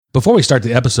Before we start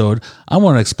the episode, I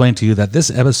want to explain to you that this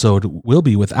episode will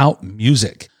be without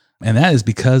music, and that is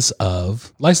because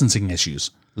of licensing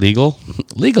issues. Legal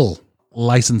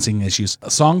Licensing issues.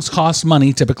 Songs cost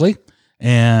money typically,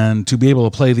 and to be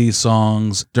able to play these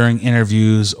songs during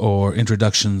interviews or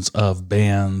introductions of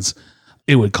bands,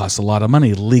 it would cost a lot of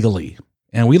money legally.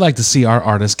 And we like to see our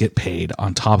artists get paid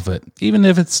on top of it, even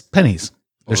if it's pennies.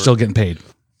 They're still getting paid.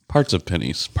 parts of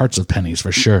pennies. Parts of pennies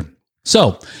for sure.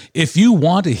 So if you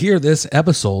want to hear this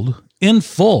episode in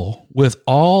full with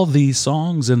all the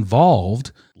songs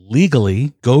involved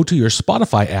legally, go to your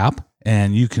Spotify app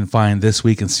and you can find This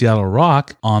Week in Seattle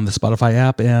Rock on the Spotify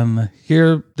app and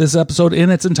hear this episode in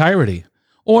its entirety.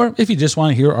 Or if you just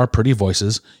want to hear our pretty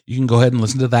voices, you can go ahead and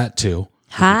listen to that too.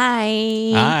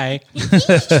 Hi.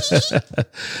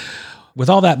 With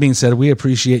all that being said, we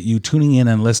appreciate you tuning in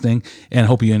and listening and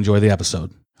hope you enjoy the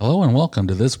episode. Hello and welcome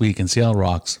to This Week in Seattle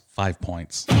Rock's 5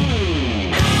 Points.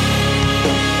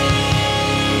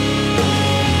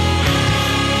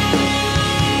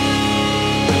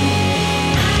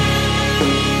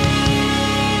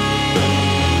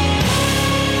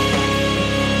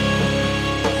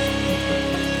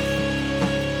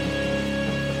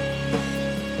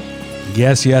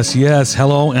 Yes.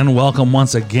 Hello and welcome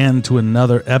once again to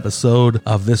another episode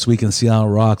of This Week in Seattle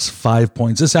Rock's 5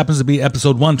 Points. This happens to be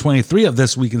episode 123 of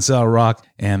This Week in Seattle Rock.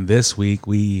 And this week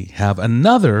we have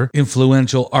another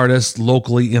influential artist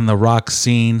locally in the rock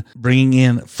scene bringing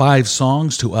in 5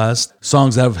 songs to us,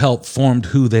 songs that have helped formed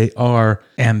who they are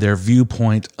and their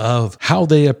viewpoint of how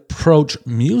they approach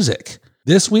music.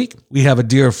 This week we have a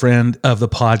dear friend of the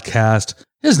podcast.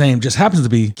 His name just happens to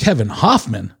be Kevin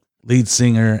Hoffman, lead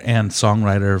singer and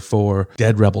songwriter for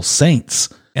Dead Rebel Saints,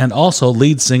 and also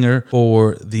lead singer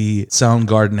for the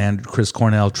Soundgarden and Chris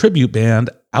Cornell tribute band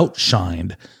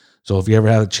Outshined. So if you ever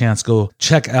have a chance, go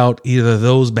check out either of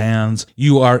those bands.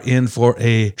 You are in for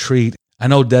a treat. I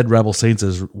know Dead Rebel Saints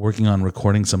is working on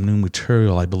recording some new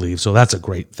material, I believe, so that's a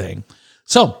great thing.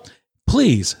 So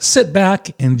please sit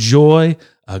back, enjoy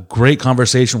a great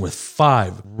conversation with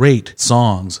 5 great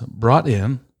songs brought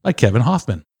in by Kevin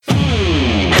Hoffman.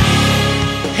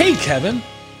 Hey, Kevin.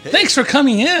 Thanks for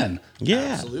coming in. Yeah.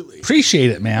 Absolutely. Appreciate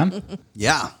it, man.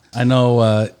 Yeah. I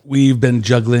know we've been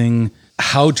juggling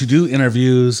how to do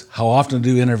interviews, how often to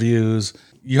do interviews.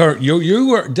 You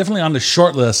were definitely on the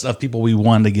short list of people we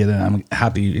wanted to get in. I'm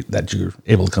happy that you're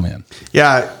able to come in.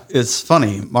 Yeah. It's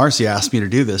funny. Marcy asked me to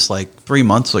do this like 3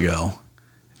 months ago.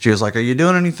 She was like, "Are you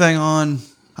doing anything on?"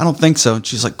 I don't think so. And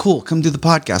she's like, "Cool, come do the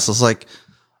podcast." I was like,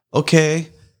 "Okay."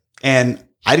 And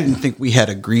I didn't think we had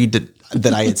agreed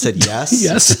that I had said yes.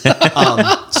 Yes.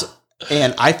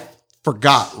 And I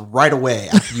forgot right away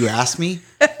after you asked me.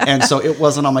 And so it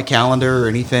wasn't on my calendar or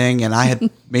anything. And I had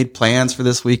made plans for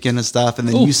this weekend and stuff. And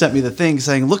then you sent me the thing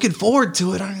saying, "Looking forward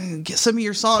to it. Send me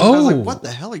your songs." And I was like, "What the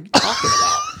hell are you talking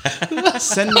about?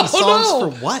 Send me songs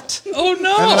for what?" Oh,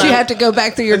 no. Did you have to go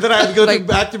back through your... And then I had to go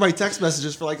back to my text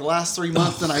messages for like the last 3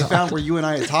 months, and I found where you and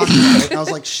I had talked about it. And I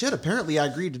was like, "Shit, apparently I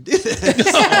agreed to do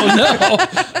this." Oh,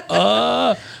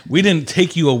 no. We didn't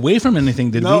take you away from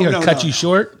anything, did we? Or cut you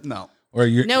short? No. Or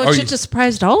you're, No, it should have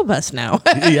surprised all of us now.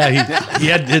 Yeah, he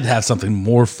did have something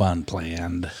more fun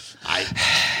planned.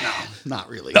 No, not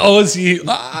really. Oh, is he?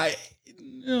 I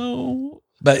know.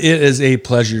 But it is a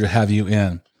pleasure to have you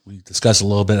in. We discussed a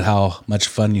little bit how much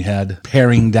fun you had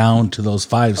paring down to those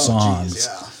 5 songs. Geez,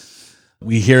 yeah.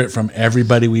 We hear it from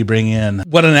everybody we bring in.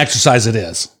 What an exercise it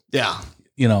is. Yeah.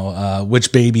 You know,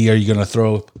 which baby are you going to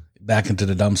throw back into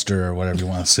the dumpster or whatever you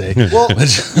want to say? Well,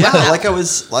 yeah, like I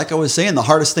was saying, the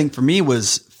hardest thing for me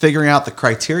was figuring out the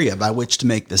criteria by which to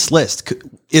make this list.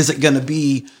 Is it going to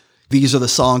be, these are the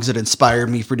songs that inspired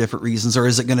me for different reasons? Or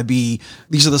is it going to be,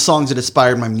 these are the songs that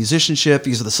inspired my musicianship?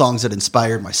 These are the songs that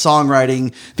inspired my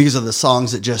songwriting. These are the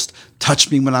songs that just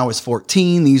touched me when I was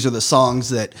 14. These are the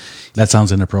songs that... That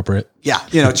sounds inappropriate.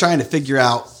 Yeah. Trying to figure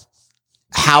out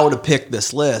how to pick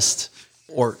this list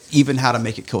or even how to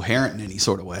make it coherent in any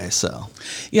sort of way. So,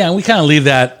 yeah, and we kind of leave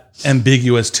that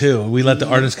ambiguous too. We let the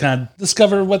artists kind of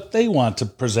discover what they want to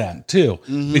present too.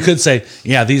 Mm-hmm. We could say,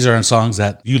 yeah, these are songs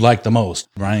that you like the most.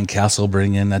 Ryan Castle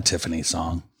bring in a Tiffany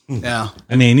song. Yeah.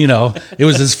 I mean, it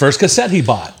was his first cassette he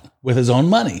bought with his own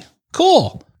money.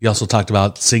 Cool. He also talked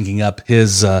about syncing up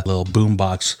his little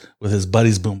boombox with his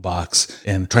buddy's boombox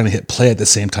and trying to hit play at the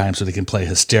same time so they can play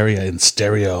Hysteria in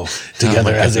stereo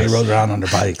together as they rode around on their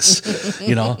bikes.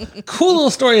 Cool little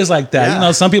stories like that.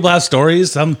 Yeah. Some people have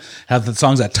stories. Some have the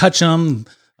songs that touch them,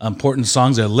 important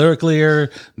songs that lyrically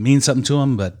mean something to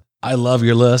them. But I love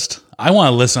your list. I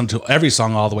want to listen to every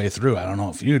song all the way through. I don't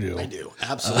know if you do. I do.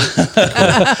 Absolutely.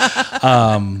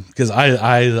 Because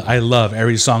I love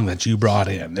every song that you brought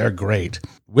in. They're great.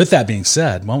 With that being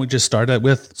said, why don't we just start it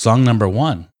with song number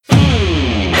 1?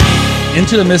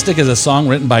 Into the Mystic is a song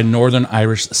written by Northern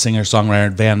Irish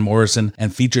singer-songwriter Van Morrison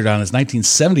and featured on his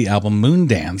 1970 album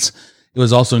Moondance. It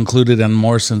was also included in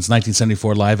Morrison's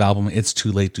 1974 live album It's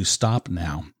Too Late to Stop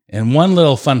Now. And one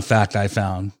little fun fact I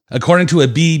found, according to a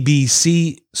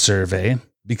BBC survey,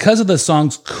 because of the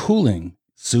song's cooling,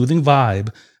 soothing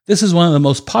vibe, this is one of the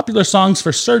most popular songs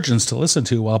for surgeons to listen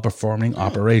to while performing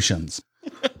operations.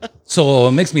 So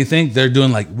it makes me think they're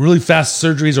doing like really fast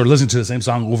surgeries or listening to the same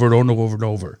song over and over and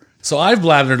over. So I've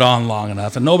blattered on long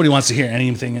enough and nobody wants to hear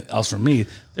anything else from me.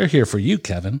 They're here for you,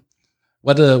 Kevin.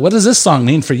 What does this song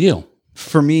mean for you?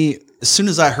 For me, as soon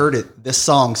as I heard it, this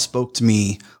song spoke to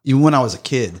me, even when I was a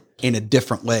kid, in a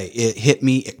different way. It hit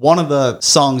me. One of the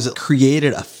songs that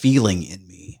created a feeling in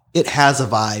me. It has a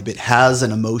vibe. It has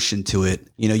an emotion to it.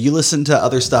 You know, you listen to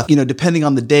other stuff, you know, depending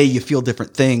on the day, you feel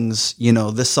different things. You know,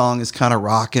 this song is kind of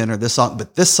rocking or this song,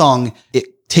 but this song,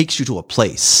 it takes you to a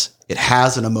place. It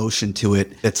has an emotion to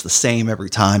it. It's the same every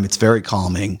time. It's very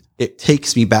calming. It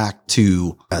takes me back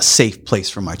to a safe place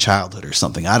from my childhood or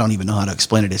something. I don't even know how to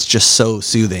explain it. It's just so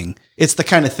soothing. It's the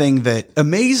kind of thing that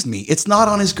amazed me. It's not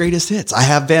on his greatest hits. I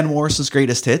have Van Morrison's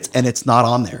greatest hits and it's not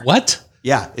on there. What?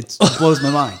 Yeah, it blows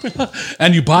my mind.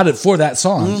 And you bought it for that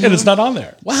song and it's not on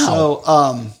there. Wow.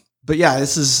 So, but yeah,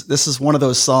 this is one of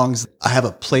those songs. I have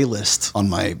a playlist on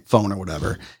my phone or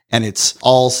whatever, and it's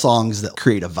all songs that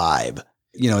create a vibe.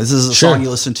 You know, this is a song you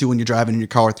listen to when you're driving in your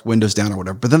car with your windows down or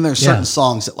whatever. But then there's certain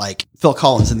songs that, like Phil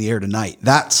Collins' In the Air Tonight,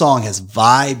 that song has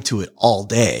vibe to it all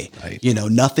day. Right. You know,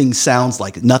 nothing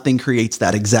creates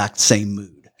that exact same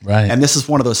mood. Right. And this is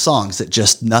one of those songs that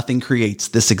just nothing creates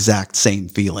this exact same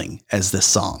feeling as this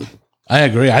song. I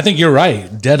agree. I think you're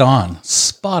right. Dead on.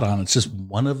 Spot on. It's just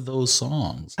one of those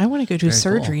songs. I want to go do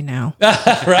surgery now.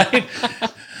 Right?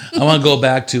 I want to go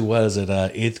back to,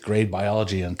 8th grade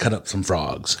biology and cut up some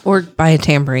frogs. Or buy a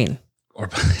tambourine.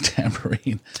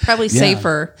 It's probably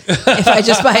safer if I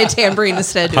just buy a tambourine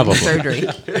instead of doing surgery.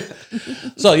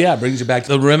 So, yeah, it brings you back to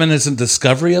the reminiscent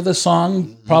discovery of the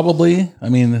song, probably. I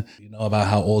mean, you know about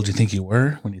how old you think you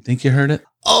were when you think you heard it?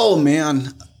 Oh, man.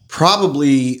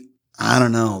 Probably, I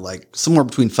don't know, like somewhere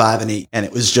between 5 and 8. And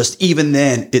it was just, even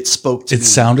then, it spoke to me. It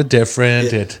sounded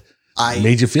different. It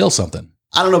made you feel something.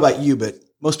 I don't know about you, but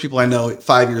most people I know at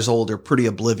 5 years old are pretty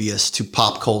oblivious to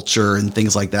pop culture and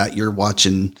things like that. You're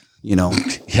watching, you know,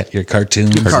 your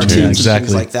cartoons, exactly,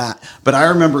 things like that. But I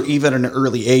remember even at an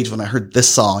early age when I heard this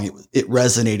song, it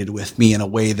resonated with me in a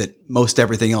way that most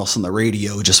everything else on the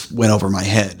radio just went over my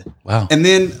head. Wow. And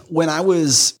then when I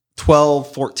was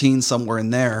 12, 14, somewhere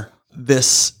in there,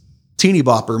 this teeny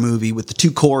bopper movie with the two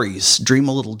Coreys, Dream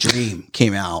a Little Dream,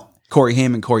 came out. Corey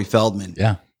Haim and Corey Feldman.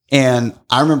 Yeah. And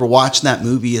I remember watching that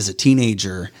movie as a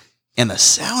teenager, and the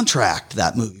soundtrack to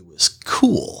that movie was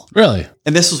cool. Really?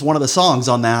 And this was one of the songs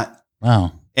on that.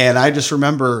 Wow. And I just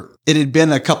remember it had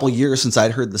been a couple years since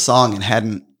I'd heard the song and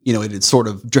hadn't, you know, it had sort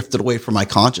of drifted away from my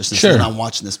consciousness. Sure. And I'm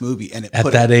watching this movie, and at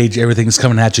that age, everything's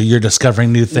coming at you. You're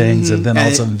discovering new things, and then all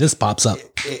of a sudden this pops up.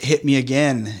 It hit me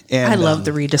again. And I love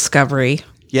the rediscovery.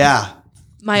 Yeah.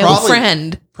 My old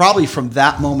friend. Probably from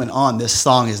that moment on, this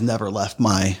song has never left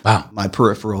my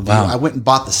peripheral view. I went and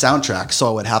bought the soundtrack so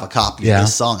I would have a copy of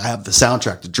this song. I have the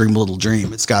soundtrack to Dream a Little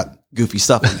Dream. It's got goofy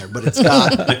stuff in there, but it's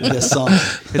got this song.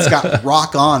 It's got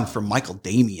Rock On from Michael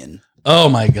Damian. Oh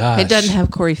my gosh. It doesn't have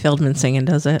Corey Feldman singing,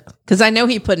 does it? Because I know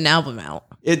he put an album out.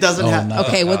 It doesn't have.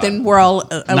 Okay, well then we're all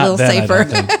a little safer.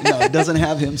 No, it doesn't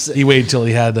have him sing. He waited till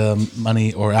he had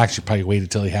money, or actually probably waited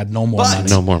till he had no more money.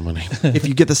 No more money. If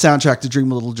you get the soundtrack to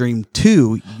Dream a Little Dream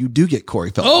 2, you do get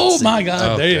Corey Feldman. Oh my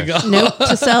God, there you go. Note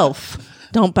to self.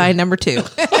 Don't buy number 2.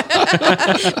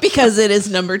 Because it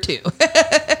is number 2.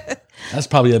 That's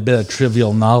probably a bit of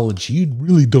trivial knowledge you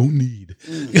really don't need.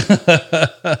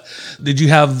 Did you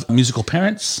have musical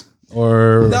parents?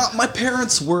 Or no, my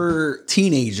parents were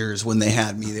teenagers when they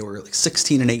had me. They were like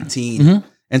 16 and 18.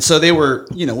 And so they were,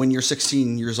 you know, when you're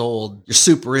 16 years old, you're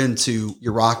super into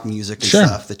your rock music and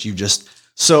stuff that you just.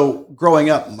 So growing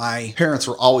up, my parents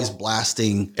were always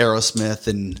blasting Aerosmith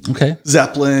and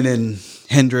Zeppelin and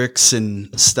Hendrix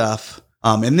and stuff.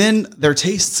 And then their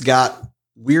tastes got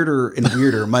weirder and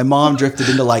weirder. My mom drifted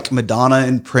into like Madonna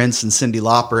and Prince and Cyndi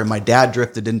Lauper, and my dad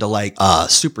drifted into like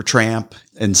Supertramp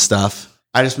and stuff.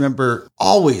 I just remember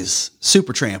always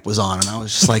Supertramp was on, and I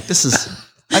was just like, this is,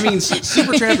 I mean,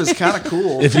 Supertramp is kind of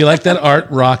cool. If you like that art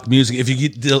rock music, if you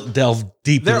delve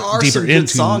deeper, there are deeper some good into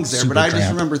songs there, but I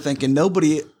just remember thinking no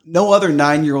other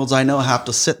 9-year-olds I know have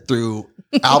to sit through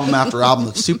album after album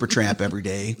of Supertramp every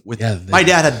day. My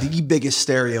dad had the biggest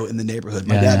stereo in the neighborhood.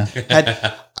 My dad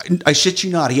had, I shit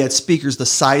you not, he had speakers the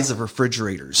size of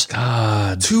refrigerators.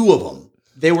 God. 2 of them.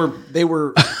 They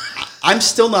were. I'm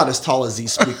still not as tall as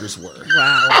these speakers were.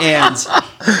 Wow. And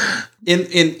in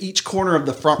each corner of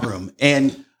the front room,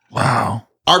 and Wow.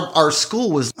 Our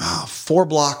school was 4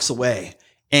 blocks away.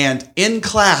 And in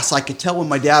class, I could tell when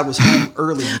my dad was home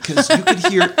early because you could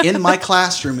hear in my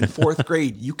classroom in 4th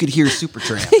grade, you could hear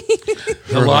Supertramp.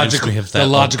 The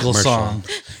logical song.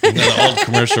 You know, the old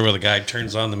commercial where the guy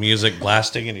turns on the music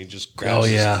blasting and he just grabs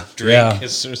his drink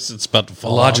as soon as it's about to The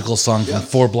fall logical song from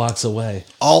 4 blocks away.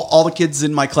 All the kids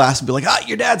in my class would be like,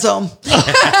 your dad's home.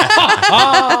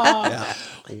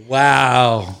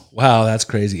 Wow. Wow, that's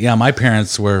crazy. Yeah, my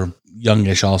parents were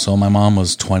youngish also. My mom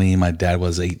was 20. My dad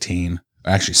was 18.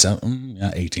 Actually,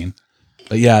 18.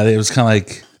 But yeah, it was kind of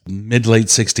like mid-late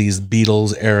 60s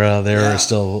Beatles era. They were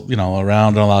still, around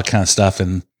and all that kind of stuff.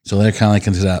 And so they're kind of like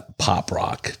into that pop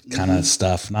rock kind of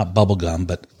stuff. Not bubblegum,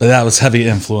 but that was heavy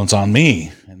influence on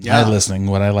me and my listening,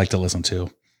 what I like to listen to.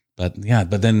 But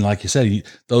then like you said,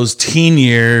 those teen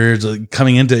years,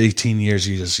 coming into 18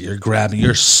 years, you're grabbing,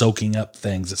 you're soaking up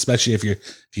things, especially if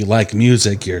you like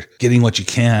music, you're getting what you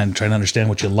can, trying to understand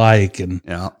what you like and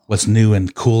what's new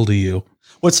and cool to you.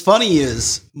 What's funny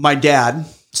is my dad,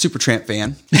 Supertramp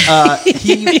fan,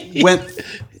 he went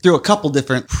through a couple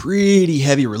different pretty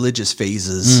heavy religious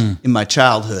phases in my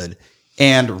childhood.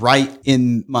 And right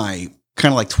in my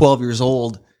kind of like 12 years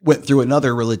old, went through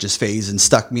another religious phase and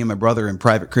stuck me and my brother in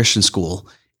private Christian school.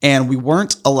 And we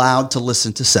weren't allowed to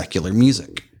listen to secular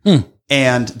music.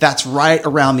 And that's right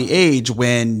around the age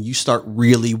when you start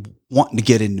really wanting to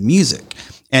get into music.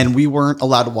 And we weren't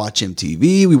allowed to watch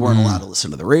MTV. We weren't allowed to listen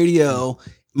to the radio.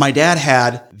 My dad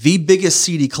had the biggest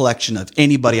CD collection of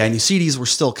anybody I knew. CDs were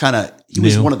still he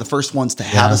was one of the first ones to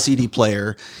have a CD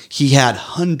player. He had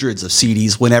hundreds of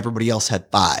CDs when everybody else had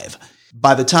 5.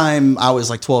 By the time I was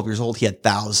like 12 years old, he had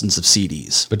thousands of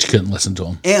CDs. But you couldn't listen to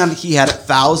them. And he had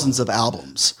thousands of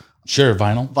albums. Sure,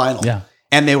 vinyl. Yeah.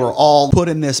 And they were all put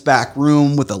in this back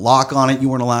room with a lock on it. You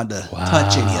weren't allowed to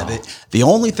touch any of it. The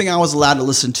only thing I was allowed to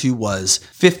listen to was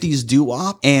 50s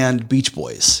doo-wop and Beach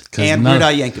Boys and Weird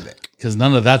Al Yankovic. Because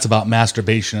none of that's about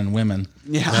masturbation and women.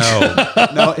 Yeah.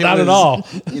 No, not at all.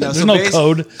 There's no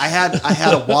code. I had a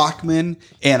Walkman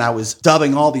and I was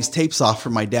dubbing all these tapes off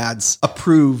from my dad's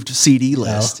approved CD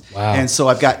list. Wow. And so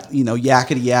I've got,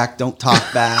 Yakety Yak, Don't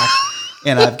Talk Back.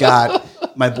 And I've got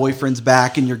My Boyfriend's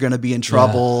Back and You're Gonna Be in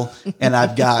Trouble. And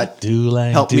I've got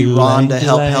Help Me Rhonda,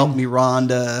 Help Me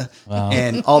Rhonda,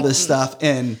 and all this stuff.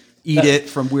 And Eat It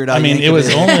from Weird Al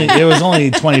Yankovic. it was only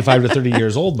 25 to 30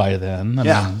 years old by then. I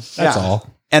mean, that's all.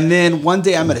 And then one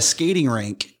day I'm at a skating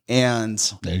rink and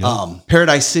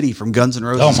Paradise City from Guns N'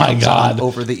 Roses comes on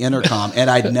over the intercom. And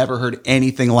I'd never heard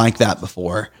anything like that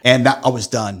before. And I was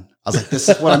done. I was like, this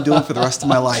is what I'm doing for the rest of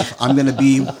my life. I'm going to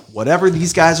be whatever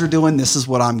these guys are doing. This is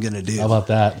what I'm going to do. How about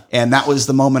that? And that was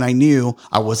the moment I knew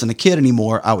I wasn't a kid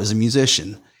anymore. I was a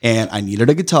musician. And I needed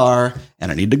a guitar,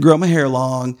 and I needed to grow my hair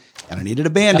long, and I needed a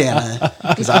bandana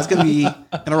because I was going to be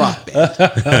in a rock band.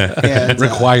 And,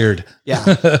 required.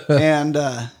 And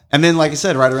then, like I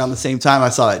said, right around the same time, I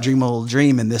saw that Dream a Little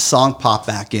Dream, and this song popped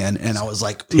back in, and I was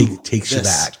like, takes you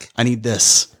back. I need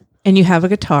this. And you have a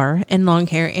guitar and long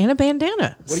hair and a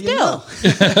bandana. What do still.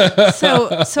 You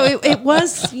know? So it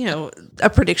was, a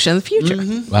prediction of the future.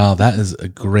 Mm-hmm. Wow, that is a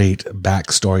great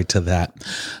backstory to that.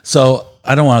 So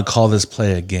I don't want to call this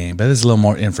play a game, but it's a little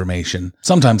more information.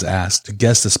 Sometimes asked to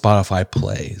guess the Spotify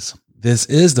plays. This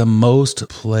is the most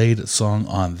played song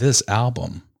on this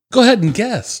album. Go ahead and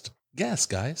guess. Guess,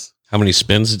 guys. How many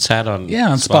spins it's had on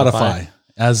Spotify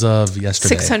as of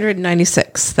yesterday?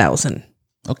 696,000.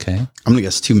 Okay. I'm going to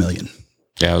guess 2 million.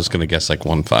 Yeah, I was going to guess like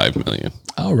 1.5 million.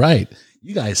 All right.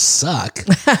 You guys suck.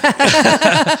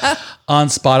 On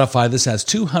Spotify, this has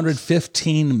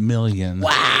 215 million.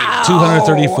 Wow.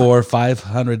 234,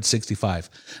 565.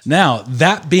 Now,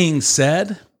 that being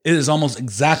said, it is almost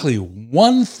exactly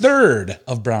 1/3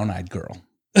 of Brown Eyed Girl.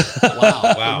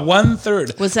 Wow.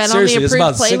 1/3. Was that Seriously, on the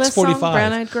approved playlist song, 6:45.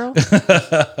 Brown Eyed Girl?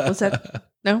 Was that?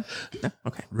 No?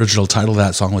 Okay. Original title of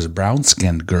that song was Brown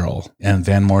Skinned Girl, and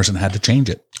Van Morrison had to change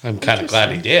it. I'm kind of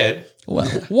glad he did. Well,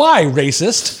 why,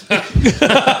 racist?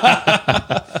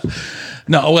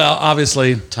 No, well,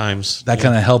 obviously, Times. that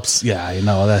kind of helps. Yeah,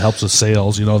 that helps with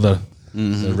sales. The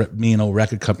me and old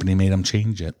record company made them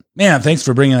change it. Man, thanks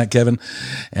for bringing that, Kevin.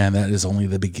 And that is only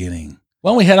the beginning.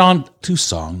 Well, we head on to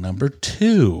song number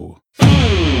 2.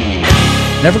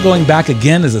 Never Going Back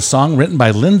Again is a song written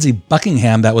by Lindsey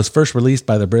Buckingham that was first released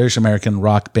by the British-American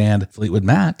rock band Fleetwood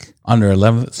Mac on their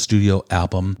 11th studio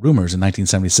album, Rumours, in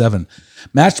 1977.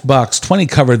 Matchbox 20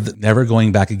 covered Never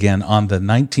Going Back Again on the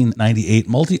 1998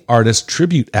 multi-artist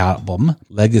tribute album,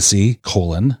 Legacy,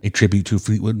 a tribute to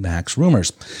Fleetwood Mac's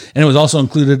Rumours. And it was also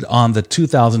included on the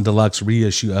 2000 deluxe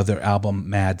reissue of their album,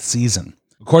 Mad Season.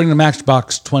 According to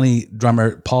Matchbox 20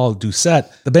 drummer Paul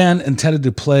Doucette, the band intended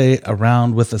to play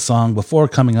around with the song before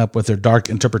coming up with their dark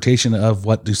interpretation of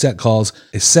what Doucette calls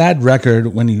a sad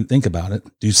record when you think about it.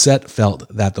 Doucette felt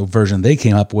that the version they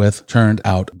came up with turned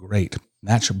out great.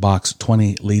 Matchbox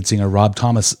 20 lead singer Rob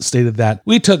Thomas stated that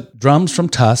we took drums from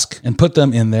Tusk and put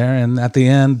them in there and at the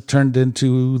end turned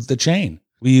into The Chain.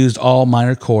 We used all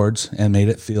minor chords and made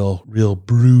it feel real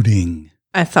brooding.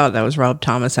 I thought that was Rob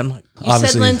Thomas. I'm like, you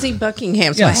Obviously. said Lindsey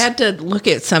Buckingham, so Yes. I had to look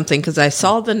at something because I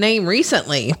saw the name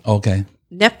recently. Okay.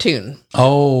 Neptune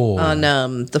Oh. on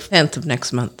the 10th of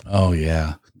next month. Oh,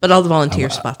 yeah. But all the volunteer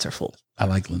spots are full. I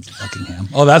like Lindsey Buckingham.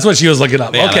 Oh, that's what she was looking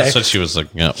up. Yeah, Okay. that's what she was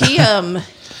looking up. He I'm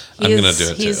gonna do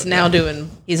it He's too. now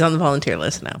he's on the volunteer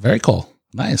list now. Very cool.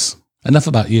 Nice. Enough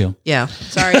about you. Yeah.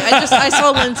 Sorry. I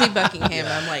saw Lindsey Buckingham.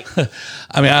 I'm like,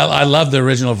 I mean, I love the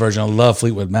original version. I love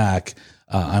Fleetwood Mac.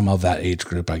 I'm of that age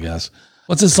group, I guess.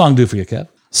 What's this song do for you, Kev?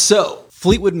 So,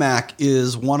 Fleetwood Mac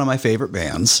is one of my favorite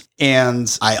bands,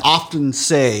 and I often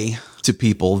say to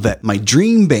people that my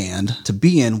dream band to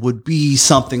be in would be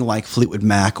something like Fleetwood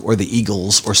Mac or the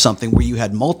Eagles or something where you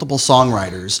had multiple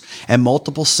songwriters and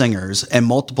multiple singers and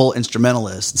multiple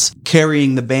instrumentalists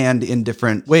carrying the band in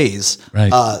different ways.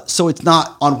 Right. So it's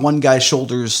not on one guy's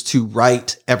shoulders to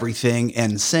write everything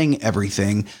and sing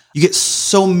everything. You get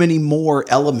so many more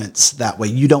elements that way.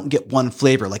 You don't get one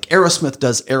flavor. Like Aerosmith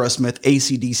does Aerosmith,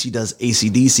 AC/DC does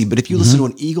AC/DC. But if you listen to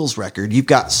an Eagles record, you've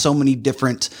got so many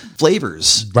different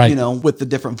flavors, Right. you know, with the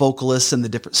different vocalists and the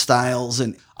different styles.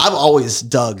 And I've always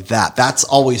dug that. That's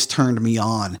always turned me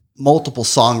on. Multiple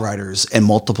songwriters and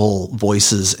multiple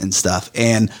voices and stuff.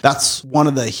 And that's one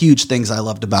of the huge things I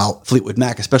loved about Fleetwood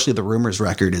Mac, especially the Rumours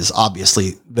record, is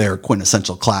obviously their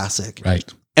quintessential classic. Right.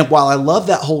 And while I love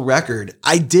that whole record,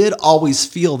 I did always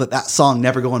feel that song,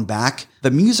 Never Going Back,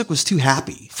 the music was too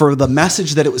happy. For the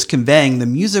message that it was conveying, the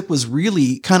music was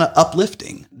really kind of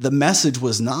uplifting. The message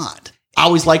was not. I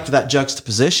always liked that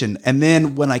juxtaposition. And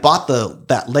then when I bought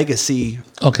that Legacy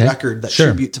record, that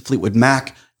tribute to Fleetwood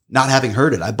Mac, not having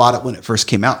heard it, I bought it when it first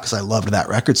came out because I loved that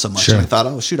record so much. Sure. And I thought,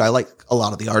 oh, shoot, I like a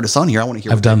lot of the artists on here. I want to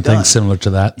hear I've done things similar to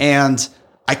that. And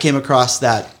I came across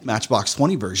that Matchbox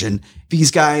 20 version.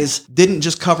 These guys didn't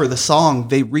just cover the song,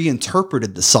 they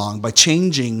reinterpreted the song by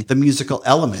changing the musical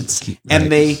elements. Right.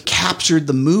 And they captured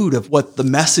the mood of what the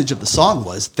message of the song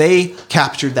was. They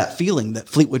captured that feeling that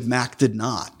Fleetwood Mac did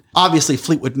not. Obviously,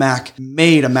 Fleetwood Mac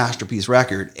made a masterpiece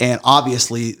record, and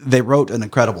obviously they wrote an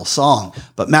incredible song.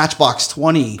 But Matchbox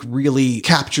 20 really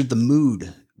captured the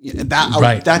mood.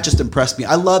 That just impressed me.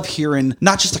 I love hearing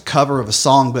not just a cover of a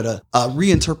song, but a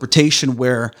reinterpretation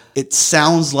where it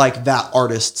sounds like that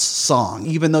artist's song.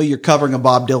 Even though you're covering a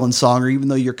Bob Dylan song, or even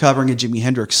though you're covering a Jimi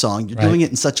Hendrix song, you're doing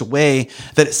it in such a way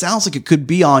that it sounds like it could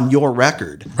be on your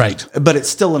record. Right. But it's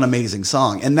still an amazing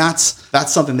song. And that's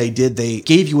something they did. They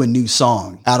gave you a new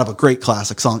song out of a great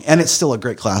classic song, and it's still a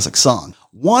great classic song.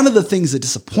 One of the things that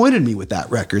disappointed me with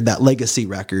that record, that Legacy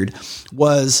record,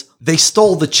 was they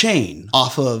stole The Chain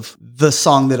off of the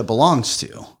song that it belongs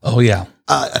to. Oh, yeah.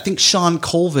 I think Sean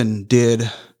Colvin did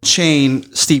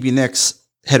Chain. Stevie Nicks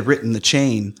had written The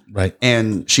Chain. Right.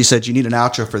 And she said, you need an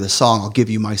outro for this song. I'll give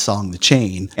you my song, The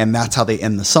Chain. And that's how they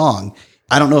end the song.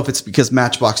 I don't know if it's because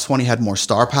Matchbox 20 had more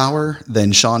star power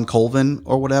than Sean Colvin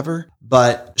or whatever,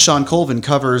 but Sean Colvin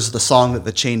covers the song that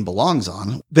The Chain belongs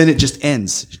on. Then it just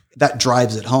ends. That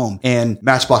drives it home. And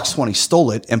Matchbox 20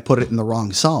 stole it and put it in the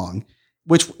wrong song,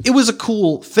 which it was a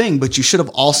cool thing, but you should have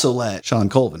also let Sean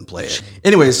Colvin play it.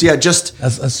 Anyways, yeah,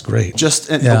 That's great. Just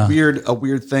a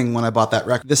weird thing when I bought that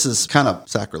record. This is kind of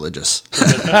sacrilegious.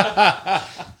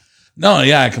 No,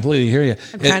 yeah, I completely hear you.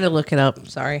 I'm trying to look it up.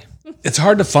 Sorry. It's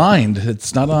hard to find.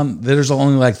 It's not on. There's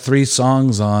only like 3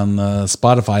 songs on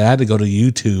Spotify. I had to go to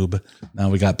YouTube. Now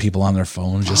we got people on their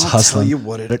phones just hustling. I'll tell you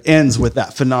what, it ends with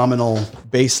that phenomenal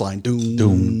bass line. Doom,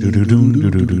 Doom, doo, doo, doom, doo,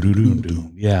 doo, doo, doo, doom,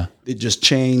 doom. Yeah. It just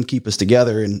chain, keep us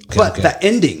together. But that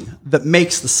ending that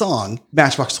makes the song,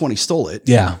 Matchbox 20 stole it.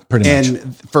 Yeah, pretty much.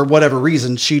 And for whatever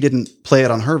reason, she didn't play it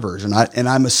on her version. And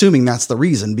I'm assuming that's the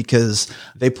reason, because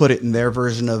they put it in their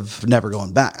version of Never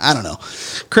Going Back. I don't know.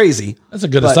 Crazy. That's a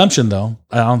good assumption, though.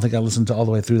 I don't think I listened to all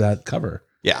the way through that cover.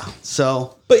 Yeah.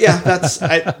 So, but yeah,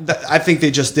 I think they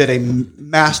just did a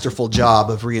masterful job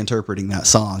of reinterpreting that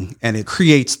song, and it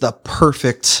creates the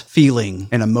perfect feeling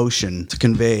and emotion to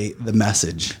convey the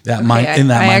message.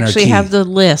 I actually have the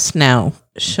list now.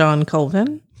 Sean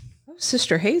Colvin,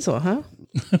 Sister Hazel, huh?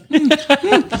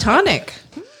 Tonic.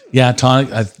 Yeah,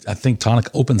 Tonic. I think Tonic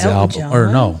opens Elton the album, John.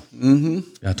 or no? Mm-hmm.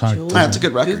 Yeah, Tonic. That's a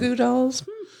good record. Goo Goo Dolls.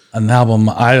 An album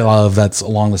I love that's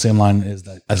along the same line is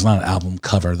that it's not an album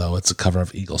cover though; it's a cover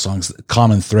of Eagle songs.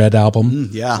 Common Thread album,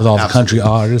 yeah, with all the country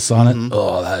artists on it.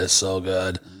 Oh, that is so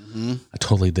good. I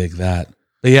totally dig that.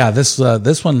 But yeah, this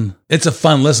one, it's a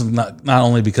fun listen. Not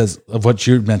only because of what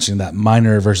you're mentioning, that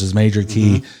minor versus major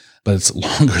key, but it's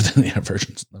longer than the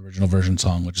original version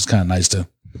song, which is kind of nice to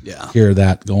hear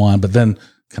that go on. But then,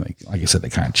 kind of like I said, they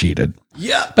kind of cheated.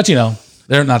 Yeah, but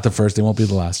they're not the first; they won't be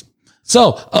the last.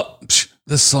 So.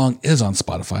 This song is on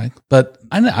Spotify, but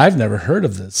I've never heard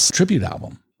of this tribute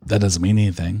album. That doesn't mean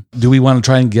anything. Do we want to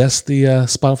try and guess the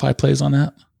Spotify plays on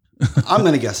that? I'm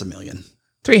going to guess 1 million.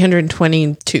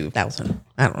 322,000.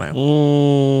 I don't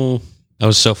know. I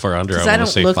was so far under. I want to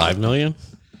say 5 million.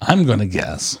 I'm going to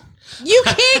guess. You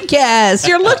can't guess.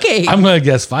 You're looking. I'm going to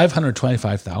guess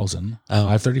 525,000.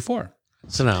 534.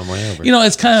 So now I'm way over.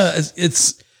 It's kind of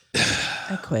it's.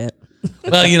 I quit.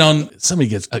 Well, somebody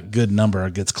gets a good number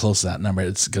or gets close to that number,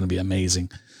 it's going to be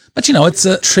amazing. But, it's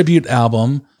a tribute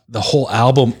album. The whole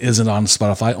album isn't on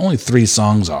Spotify. Only 3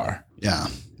 songs are. Yeah.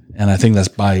 And I think that's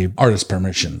by artist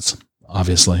permissions,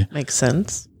 obviously. Makes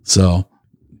sense. So,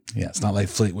 yeah, it's not like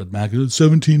Fleetwood Mac.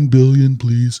 17 billion,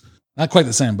 please. Not quite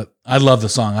the same, but I love the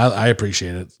song. I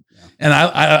appreciate it. Yeah. And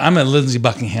I'm a Lindsey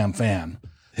Buckingham fan.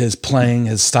 His playing,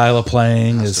 his style of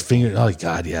playing, his finger. Oh,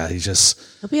 God, yeah.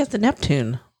 He'll be at the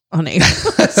Neptune. On April.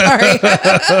 Sorry.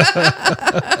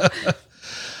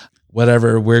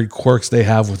 Whatever weird quirks they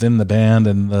have within the band,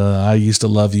 and I used to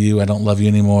love you, I don't love you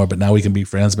anymore, but now we can be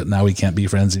friends, but now we can't be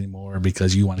friends anymore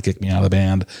because you want to kick me out of the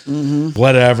band.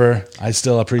 Whatever. I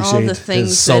still appreciate all the things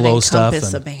his solo that stuff.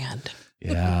 And a band.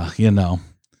 Yeah, No,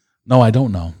 I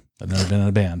don't know. I've never been in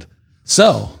a band.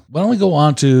 So why don't we go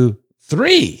on to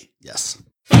 3? Yes.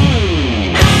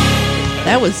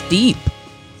 That was deep.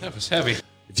 That was heavy.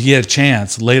 If you get a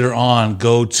chance later on,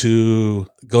 go to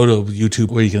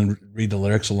YouTube where you can read the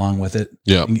lyrics along with it.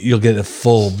 Yeah, you'll get a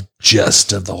full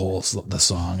gist of the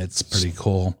song. It's pretty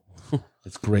cool.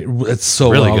 It's great. It's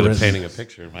so really good written. at painting a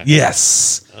picture. In my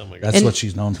yes, oh my God. That's what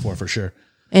she's known for sure.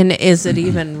 And is it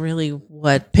even really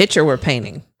what picture we're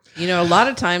painting? A lot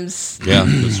of times,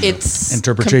 it's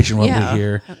interpretation. What we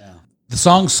hear. Yeah. The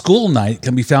song School Night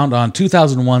can be found on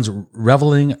 2001's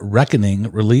Reveling Reckoning,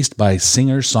 released by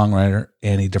singer-songwriter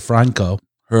Ani DiFranco,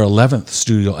 her 11th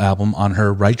studio album on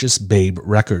her Righteous Babe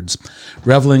Records.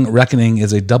 Reveling Reckoning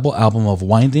is a double album of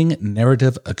winding,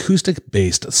 narrative,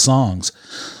 acoustic-based songs.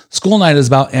 School Night is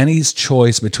about Annie's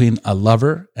choice between a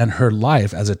lover and her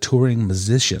life as a touring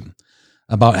musician,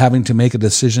 about having to make a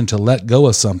decision to let go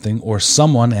of something or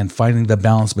someone and finding the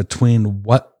balance between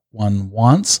what one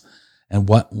wants and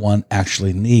what one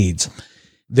actually needs.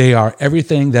 They are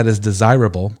everything that is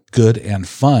desirable, good, and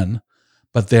fun,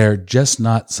 but they're just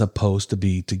not supposed to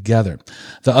be together.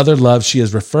 The other love she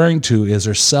is referring to is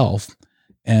herself,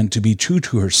 and to be true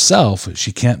to herself,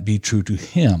 she can't be true to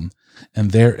him,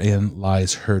 and therein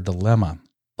lies her dilemma.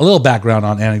 A little background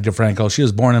on Ani DiFranco. She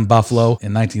was born in Buffalo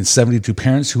in 1970 to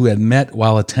parents who had met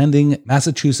while attending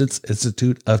Massachusetts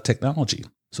Institute of Technology.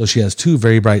 So she has 2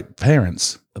 very bright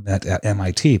parents met at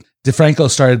MIT. DiFranco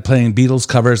started playing Beatles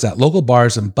covers at local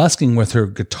bars and busking with her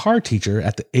guitar teacher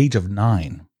at the age of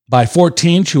 9. By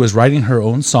 14, she was writing her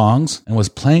own songs and was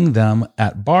playing them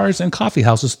at bars and coffee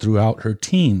houses throughout her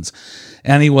teens.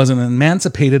 Annie was an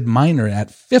emancipated minor at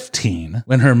 15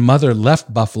 when her mother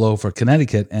left Buffalo for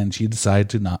Connecticut and she decided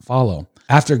to not follow.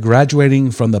 After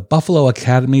graduating from the Buffalo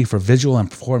Academy for Visual and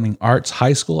Performing Arts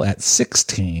High School at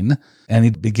 16, Annie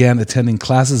began attending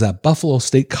classes at Buffalo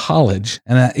State College,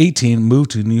 and at 18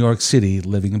 moved to New York City,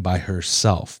 living by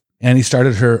herself. Annie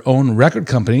started her own record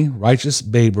company, Righteous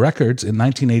Babe Records, in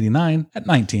 1989 at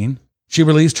 19. She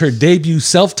released her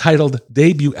self-titled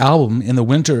debut album in the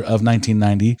winter of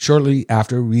 1990, shortly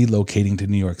after relocating to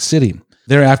New York City.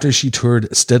 Thereafter, she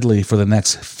toured steadily for the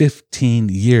next 15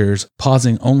 years,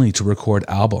 pausing only to record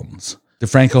albums.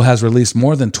 DiFranco has released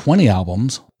more than 20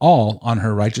 albums, all on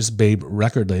her Righteous Babe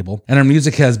record label, and her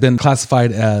music has been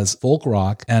classified as folk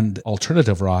rock and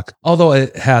alternative rock, although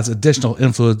it has additional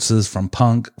influences from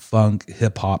punk, funk,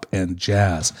 hip-hop, and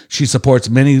jazz. She supports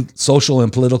many social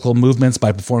and political movements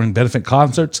by performing benefit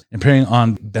concerts, appearing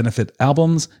on benefit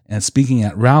albums, and speaking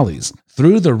at rallies.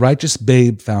 Through the Righteous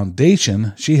Babe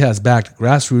Foundation, she has backed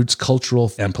grassroots cultural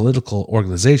and political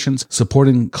organizations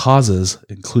supporting causes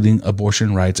including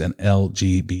abortion rights and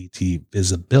LGBT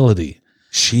visibility.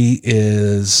 She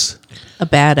is a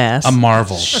badass. A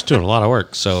marvel. She's doing a lot of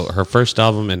work. So her first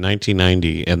album in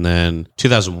 1990, and then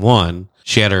 2001,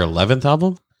 she had her 11th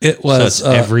album? It was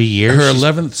so every year? Her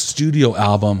 11th studio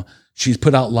album. She's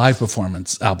put out live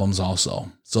performance albums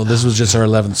also. So this was just her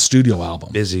 11th studio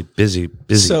album. Busy.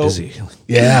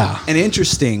 Yeah. An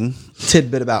interesting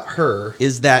tidbit about her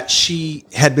is that she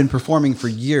had been performing for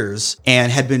years and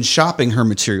had been shopping her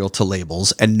material to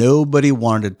labels, and nobody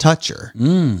wanted to touch her.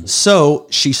 So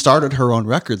she started her own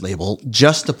record label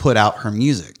just to put out her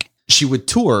music. She would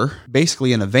tour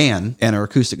basically in a van and her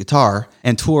acoustic guitar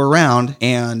and tour around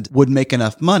and would make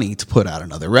enough money to put out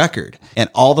another record. And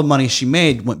all the money she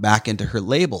made went back into her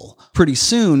label. Pretty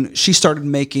soon, she started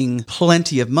making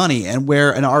plenty of money. And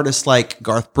where an artist like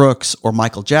Garth Brooks or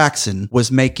Michael Jackson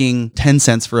was making 10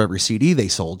 cents for every CD they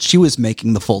sold, she was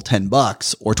making the full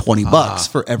 $10 or $20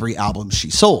 for every album she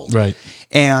sold. Right.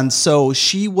 And so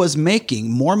she was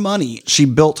making more money. She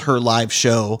built her live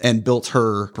show and built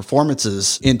her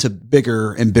performances into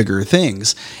bigger and bigger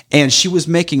things. And she was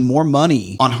making more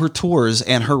money on her tours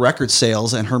and her record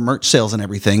sales and her merch sales and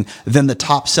everything than the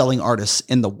top selling artists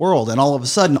in the world. And all of a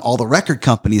sudden, all the record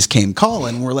companies came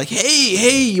calling and were like,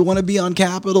 hey, you want to be on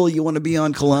Capitol? You want to be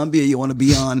on Columbia? You want to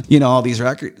be on, all these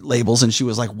record labels? And she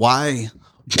was like, why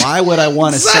would I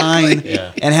want to sign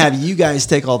and have you guys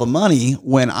take all the money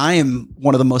when I am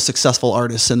one of the most successful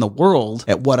artists in the world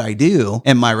at what I do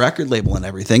and my record label and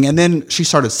everything? And then she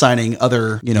started signing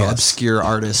other, obscure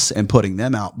artists and putting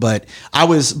them out. But I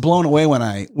was blown away when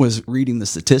I was reading the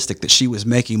statistic that she was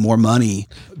making more money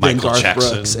than Garth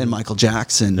Brooks and Michael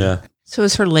Jackson. Yeah. So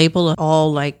is her label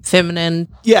all like feminine,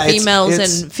 females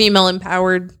and female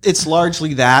empowered? It's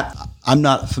largely that. I'm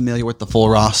not familiar with the full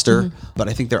roster, but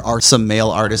I think there are some male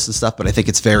artists and stuff, but I think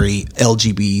it's very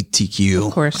LGBTQ.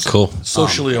 Of course. Cool.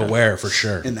 Socially aware for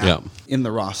sure. In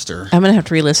the roster. I'm going to have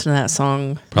to re-listen to that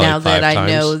song Probably now that I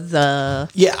times. know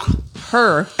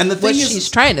her and the thing what she's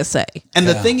trying to say. And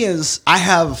the thing is, I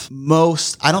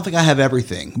don't think I have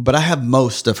everything, but I have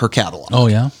most of her catalog. Oh,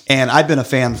 yeah? And I've been a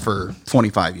fan for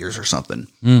 25 years or something.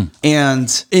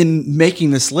 And in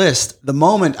making this list, the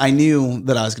moment I knew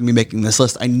that I was going to be making this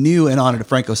list, I knew an Ani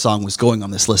DiFranco song was going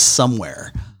on this list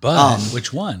somewhere. But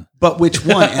which one? And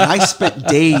I spent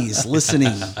days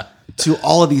listening to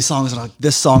all of these songs, and I'm like,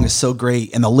 this song is so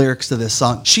great, and the lyrics to this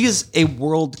song. She is a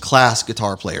world-class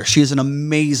guitar player. She is an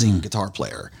amazing guitar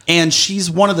player. And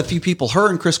she's one of the few people, her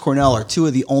and Chris Cornell are two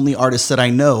of the only artists that I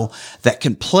know that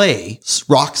can play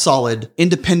rock solid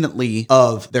independently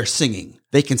of their singing.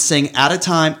 They can sing at a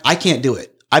time. I can't do it.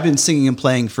 I've been singing and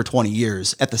playing for 20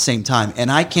 years at the same time,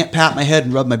 and I can't pat my head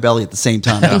and rub my belly at the same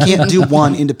time. I can't do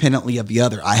one independently of the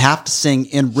other. I have to sing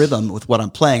in rhythm with what I'm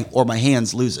playing, or my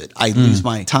hands lose it. I lose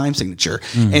my time signature.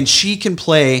 And she can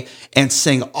play and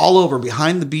sing all over,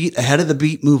 behind the beat, ahead of the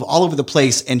beat, move all over the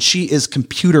place, and she is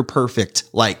computer perfect,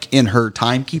 like in her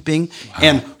timekeeping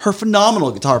and her phenomenal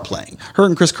guitar playing. Her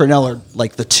and Chris Cornell are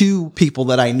like the two people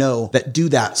that I know that do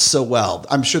that so well.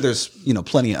 I'm sure there's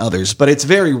plenty of others, but it's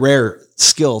very rare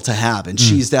skill to have, and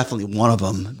she's definitely one of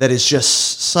them that is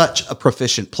just such a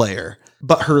proficient player.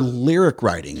 But her lyric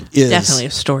writing is definitely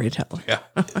a storyteller. Yeah.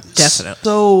 Definitely.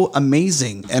 So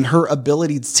amazing. And her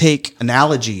ability to take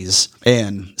analogies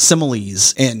and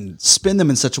similes and spin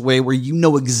them in such a way where you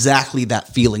know exactly that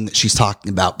feeling that she's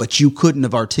talking about, but you couldn't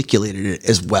have articulated it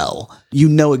as well. You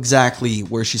know exactly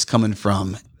where she's coming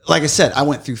from. Like I said, I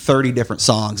went through 30 different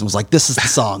songs and was like, this is the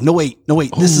song. No, wait,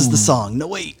 this is the song. No,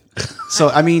 wait. So,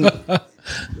 I mean,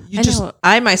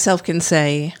 I myself can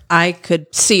say I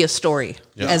could see a story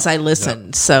as I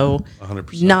listened. So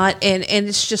 100%. And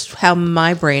it's just how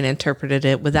my brain interpreted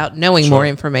it without knowing more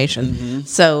information.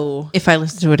 So if I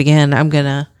listen to it again,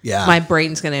 my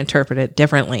brain's going to interpret it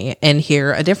differently and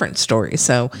hear a different story.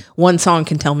 So one song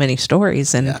can tell many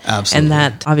stories, and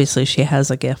that obviously she has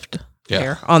a gift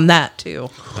there on that too.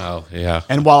 Oh yeah.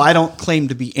 And while I don't claim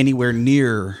to be anywhere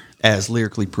near as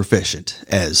lyrically proficient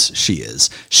as she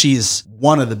is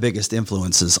one of the biggest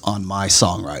influences on my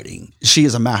songwriting. She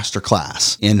is a master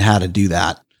class in how to do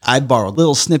that. I borrowed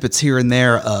little snippets here and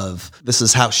there of this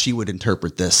is how she would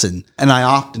interpret this. And I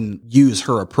often use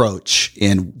her approach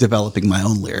in developing my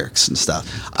own lyrics and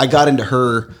stuff. I got into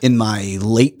her in my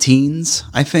late teens,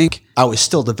 I think. I was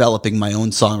still developing my own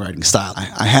songwriting style.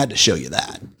 I had to show you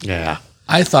that. Yeah.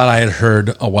 I thought I had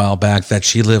heard a while back that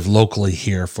she lived locally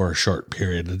here for a short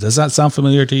period. Does that sound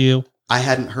familiar to you? I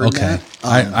hadn't heard that.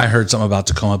 I heard something about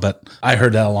Tacoma, but I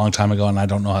heard that a long time ago, and I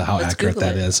don't know how accurate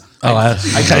that is. Oh, I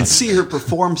did see her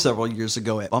perform several years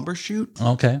ago at Bumbershoot.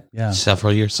 Okay, yeah.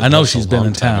 Several years ago. I know she's been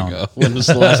in town. Ago. When was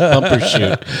the last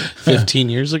Bumbershoot? 15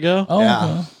 years ago? Oh, Yeah.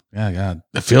 okay. Yeah, God.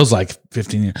 It feels like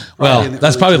 15 years. Well,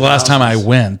 that's probably the last time I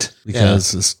went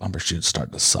because this Bumbershoot's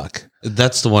starting to suck.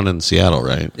 That's the one in Seattle,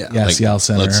 right? Yeah, Seattle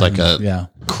Center. It's like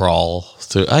a crawl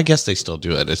through. I guess they still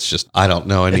do it. It's just, I don't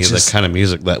know any of the kind of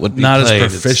music that would be not played.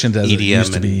 as proficient as it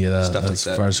used to be stuff as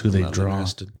like far as who they I'm draw.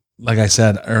 interested. Like I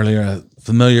said earlier,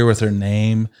 familiar with her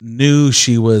name, knew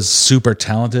she was super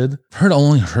talented.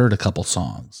 Only heard a couple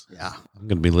songs. Yeah. I'm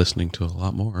going to be listening to a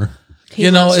lot more. He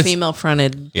loves female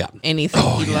fronted. Yeah. Anything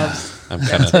he loves.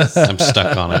 I'm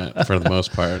stuck on it for the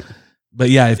most part. But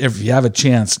yeah, if you have a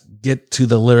chance, get to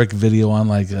the lyric video on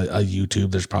like a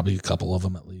YouTube. There's probably a couple of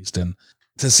them at least. And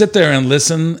to sit there and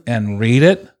listen and read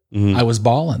it, I was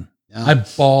bawling. Yeah. I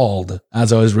bawled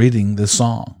as I was reading this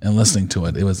song and listening to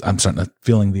it. I'm starting to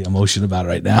feeling the emotion about it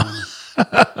right now.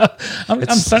 I'm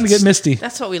starting to get misty.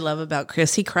 That's what we love about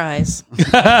Chris. He cries.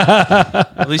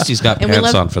 At least he's got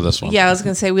pants on for this one. Yeah, I was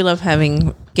going to say we love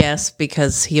having guests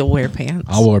because he'll wear pants.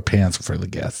 I'll wear pants for the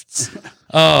guests.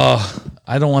 Oh,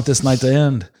 I don't want this night to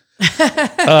end.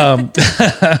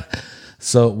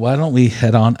 So why don't we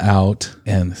head on out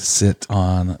and sit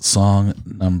on song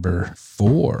number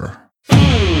 4.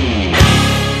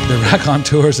 The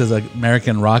Raconteurs is an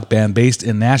American rock band based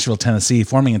in Nashville, Tennessee,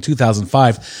 forming in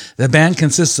 2005. The band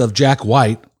consists of Jack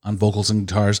White on vocals and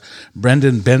guitars,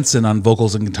 Brendan Benson on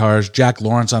vocals and guitars, Jack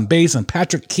Lawrence on bass, and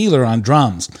Patrick Keeler on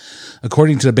drums.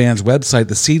 According to the band's website,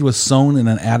 the seed was sown in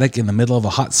an attic in the middle of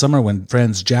a hot summer when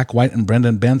friends Jack White and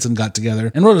Brendan Benson got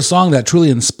together and wrote a song that truly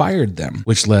inspired them,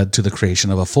 which led to the creation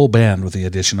of a full band with the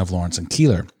addition of Lawrence and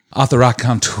Keeler. Off the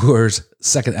Raconteurs'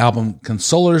 second album,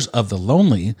 Consolers of the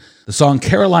Lonely, the song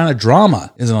Carolina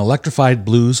Drama is an electrified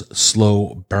blues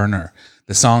slow burner.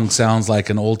 The song sounds like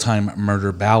an old-time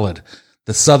murder ballad.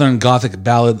 The Southern Gothic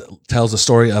ballad tells the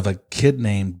story of a kid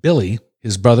named Billy,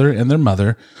 his brother and their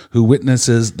mother, who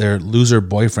witnesses their loser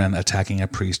boyfriend attacking a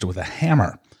priest with a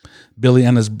hammer. Billy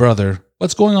and his brother,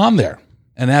 what's going on there?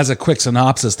 And as a quick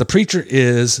synopsis, the preacher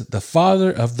is the father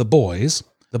of the boys.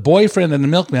 The boyfriend and the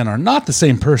milkman are not the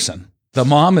same person. The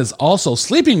mom is also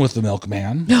sleeping with the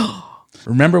milkman.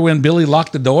 Remember when Billy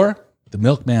locked the door? The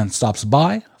milkman stops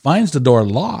by, finds the door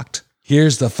locked,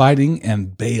 hears the fighting,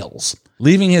 and bails,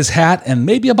 leaving his hat and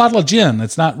maybe a bottle of gin.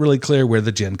 It's not really clear where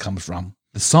the gin comes from.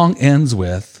 The song ends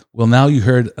with, well, now you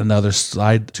heard another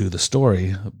side to the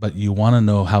story, but you want to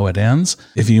know how it ends?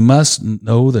 If you must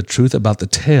know the truth about the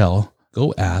tale,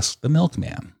 go ask the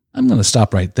milkman. I'm going to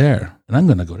stop right there, and I'm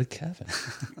going to go to Kevin.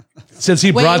 Since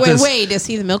he brought this... Wait, is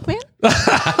he the milkman? My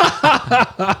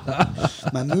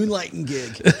moonlighting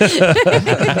gig.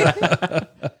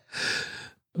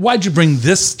 Why'd you bring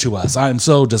this to us? I'm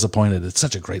so disappointed. It's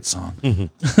such a great song.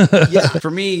 Mm-hmm. Yeah,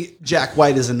 for me, Jack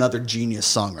White is another genius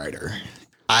songwriter.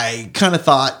 I kind of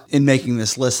thought in making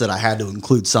this list that I had to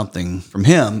include something from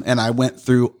him, and I went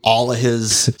through all of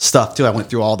his stuff too. I went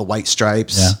through all the White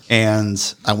Stripes,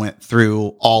 and I went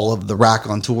through all of the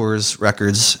Raconteurs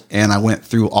records, and I went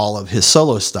through all of his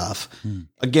solo stuff.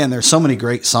 Again, there's so many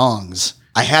great songs.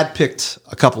 I had picked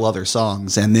a couple other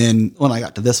songs, and then when I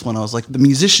got to this one, I was like, the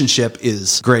musicianship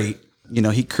is great. You know,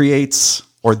 he creates,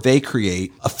 or they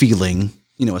create, a feeling,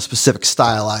 you know, a specific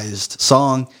stylized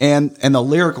song, and the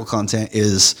lyrical content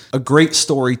is a great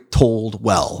story told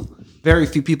well. Very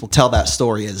few people tell that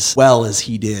story as well as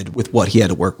he did with what he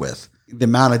had to work with. The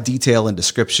amount of detail and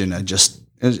description and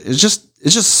it's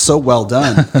just so well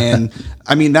done. And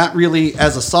I mean, that really,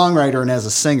 as a songwriter and as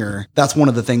a singer, that's one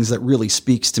of the things that really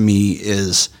speaks to me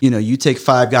is, you know, you take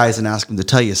 5 guys and ask them to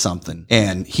tell you something,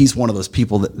 and he's one of those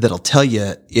people that'll tell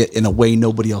you it in a way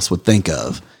nobody else would think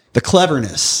of. The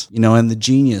cleverness, you know, and the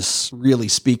genius really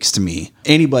speaks to me.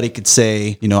 Anybody could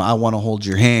say, you know, I want to hold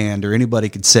your hand, or anybody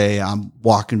could say, I'm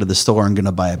walking to the store and going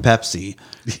to buy a Pepsi,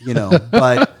 you know,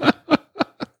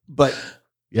 but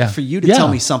yeah, for you to tell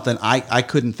me something I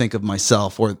couldn't think of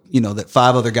myself, or, you know, that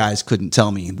 5 other guys couldn't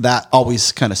tell me, that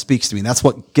always kind of speaks to me. That's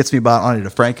what gets me about Ani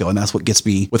DeFranco, and that's what gets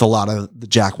me with a lot of the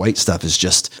Jack White stuff is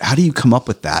just, how do you come up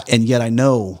with that? And yet I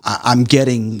know I'm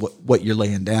getting what you're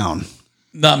laying down.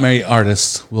 Not many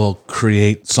artists will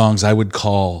create songs I would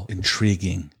call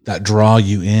intriguing that draw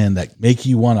you in, that make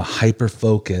you want to hyper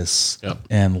focus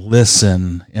and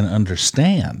listen and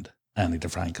understand Ani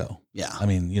DeFranco. Yeah. I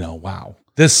mean, wow.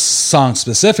 This song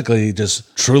specifically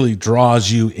just truly draws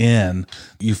you in.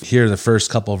 You hear the first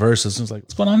couple of verses and it's like,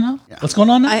 what's going on now? Yeah. What's going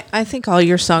on now? I think all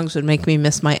your songs would make me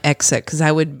miss my exit because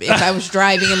I would, if I was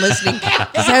driving and listening,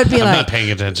 because I would be I'm not paying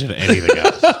attention to anything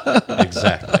else.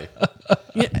 Exactly.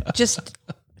 Just,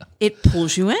 it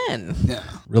pulls you in. Yeah.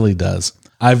 Really does.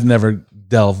 I've never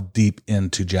delved deep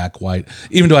into Jack White,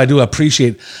 even though I do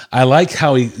appreciate, I like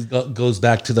how he goes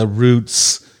back to the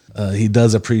roots. He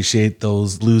does appreciate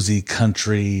those bluesy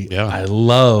country. Yeah. I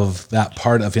love that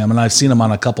part of him. And I've seen him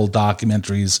on a couple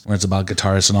documentaries where it's about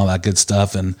guitarists and all that good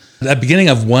stuff. And at the beginning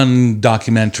of one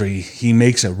documentary, he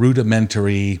makes a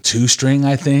rudimentary 2-string,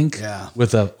 I think,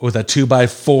 with a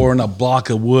 2x4 and a block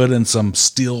of wood and some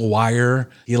steel wire.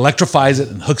 He electrifies it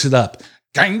and hooks it up.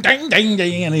 Dang, dang, dang,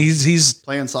 dang. And he's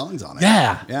playing songs on it.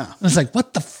 Yeah. Yeah. And it's like,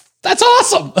 what the that's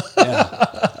awesome.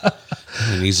 Yeah.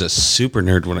 And he's a super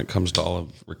nerd when it comes to all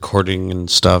of recording and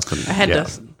stuff. And I had to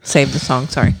save the song.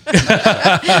 Sorry.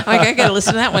 I got to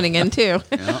listen to that one again, too.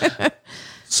 Yeah.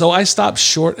 So I stopped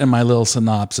short in my little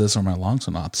synopsis or my long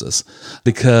synopsis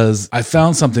because I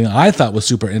found something I thought was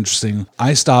super interesting.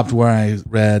 I stopped where I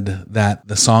read that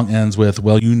the song ends with,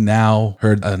 well, you now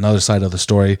heard another side of the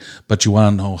story, but you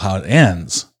want to know how it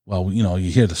ends. Well,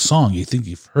 you hear the song, you think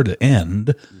you've heard it end.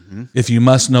 Mm-hmm. If you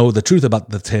must know the truth about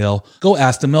the tale, go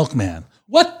ask the milkman.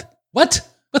 What? What's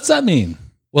that mean?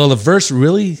 Well, the verse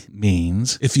really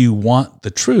means if you want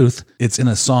the truth, it's in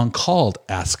a song called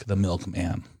Ask the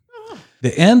Milkman.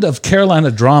 The end of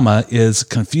Carolina Drama is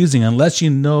confusing unless you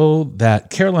know that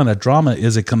Carolina Drama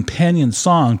is a companion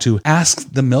song to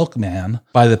Ask the Milkman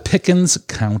by the Pickens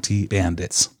County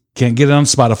Bandits. Can't get it on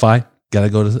Spotify. Got to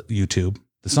go to YouTube.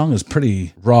 The song is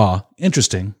pretty raw,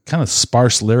 interesting, kind of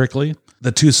sparse lyrically.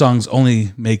 The two songs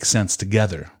only make sense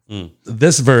together.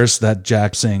 This verse that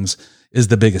Jack sings is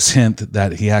the biggest hint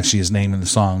that he actually is naming the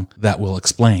song that will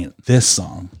explain this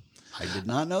song. I did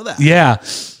not know that. Yeah.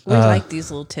 We like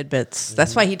these little tidbits.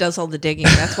 That's why he does all the digging.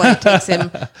 That's why it takes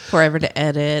him forever to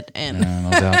edit. And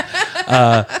No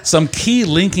doubt. Some key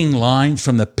linking lines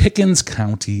from the Pickens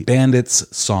County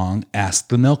Bandits song, Ask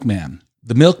the Milkman.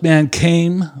 The milkman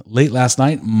came late last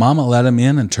night. Mama let him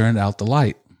in and turned out the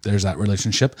light. There's that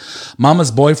relationship. Mama's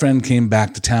boyfriend came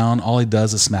back to town. All he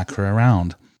does is smack her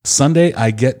around. Sunday, I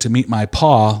get to meet my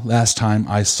pa. Last time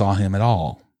I saw him at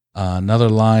all. Another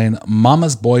line,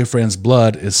 Mama's boyfriend's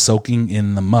blood is soaking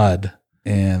in the mud.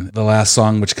 And the last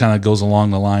song, which kind of goes along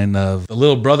the line of the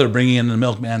little brother bringing in the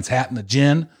milkman's hat and the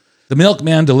gin. The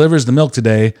milkman delivers the milk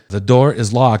today. The door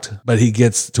is locked, but he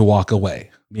gets to walk away.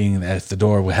 Meaning that if the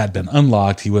door had been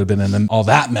unlocked, he would have been in all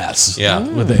that mess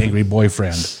with the angry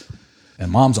boyfriend. And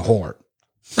Mom's a whore.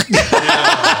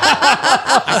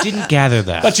 I didn't gather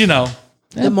that. But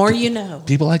the more you know.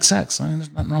 People like sex. I mean,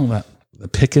 there's nothing wrong with that. The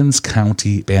Pickens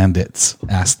County Bandits,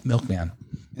 Ask the Milkman.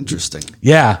 Interesting.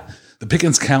 Yeah. The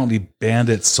Pickens County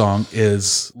Bandits song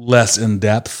is less in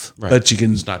depth, but you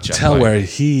can tell where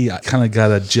he kind of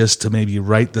got a gist to maybe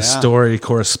write the story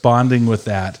corresponding with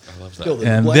that. I love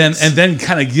that. And then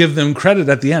kind of give them credit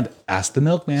at the end. Ask the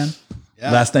Milkman.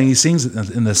 Yeah. Last thing he sings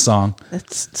in this song.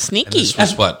 That's sneaky. And this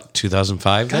was what,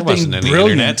 2005? There God wasn't dang any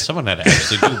brilliant. internet. Someone had to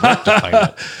actually do work to find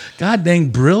it. God dang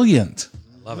brilliant.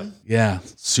 Love it. Yeah,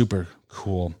 super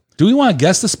cool. Do we want to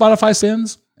guess the Spotify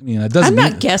spins? I mean, it doesn't.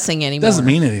 I'm not guessing anymore. Doesn't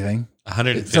mean anything.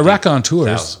 150. The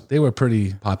Raconteurs, they were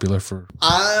pretty popular for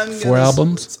 4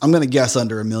 albums. I'm going to guess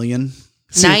under 1 million.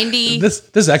 90.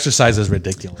 This exercise is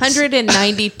ridiculous.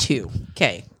 192.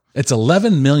 Okay. It's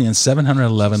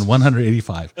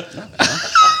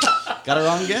 11,711,185. Got it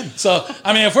wrong again. So,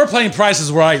 I mean, if we're playing Price is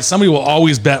Right, somebody will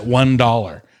always bet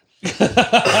 $1.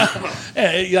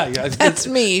 yeah. That's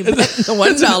me. The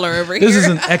 $1 over here. This is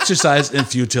an exercise in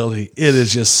futility. It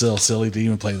is just so silly to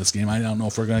even play this game. I don't know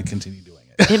if we're going to continue doing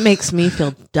it. It makes me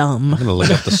feel dumb. I'm going to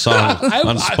look up the song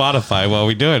on Spotify while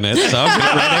we're doing it. So I'm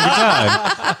getting right every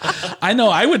time. I know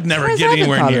I would never get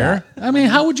anywhere near. I mean,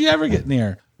 how would you ever get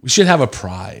near? We should have a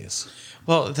prize.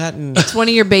 Well, that and It's one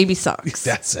of your baby socks.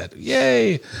 That's it.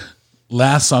 Yay.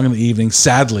 Last song of the evening.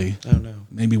 Sadly. Oh, no.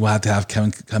 Maybe we'll have to have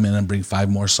Kevin come in and bring 5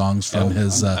 more songs from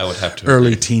his I would have to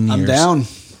early agree. teen years. I'm down.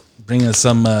 Bring us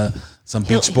some Beach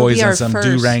He'll Boys be and our some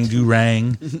first.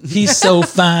 do-rang. He's so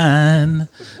fine.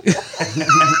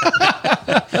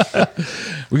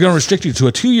 We're going to restrict you to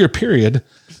a 2-year period.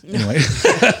 Anyway,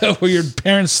 where your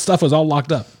parents' stuff was all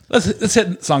locked up. Let's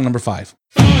hit song number 5.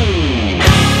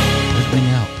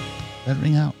 Let it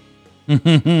ring out.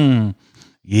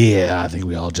 Yeah, I think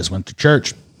we all just went to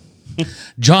church.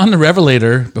 John the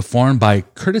Revelator, performed by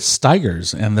Curtis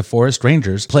Stigers and the Forest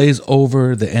Rangers, plays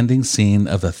over the ending scene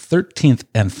of the 13th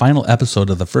and final episode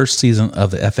of the first season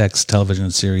of the FX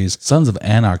television series Sons of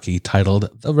Anarchy, titled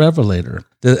The Revelator.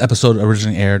 The episode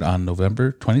originally aired on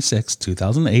November 26,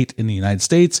 2008 in the United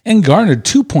States and garnered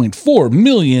 2.4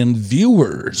 million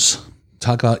viewers.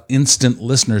 Talk about instant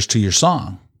listeners to your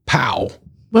song. Pow.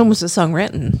 When was the song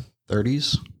written?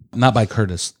 30s. Not by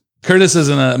Curtis. Curtis is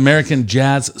an American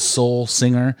jazz soul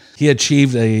singer. He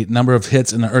achieved a number of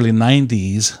hits in the early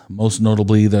 90s, most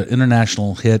notably the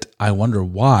international hit I Wonder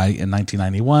Why in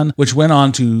 1991, which went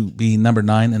on to be number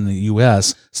 9 in the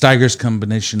U.S. Stigers'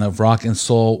 combination of rock and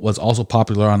soul was also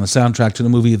popular on the soundtrack to the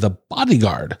movie The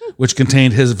Bodyguard, which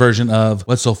contained his version of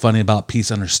What's So Funny About Peace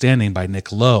Understanding by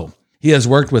Nick Lowe. He has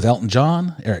worked with Elton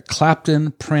John, Eric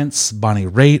Clapton, Prince, Bonnie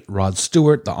Raitt, Rod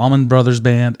Stewart, the Allman Brothers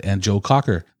Band, and Joe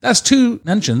Cocker. That's 2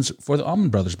 mentions for the Allman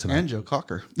Brothers tonight. And Joe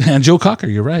Cocker. And Joe Cocker,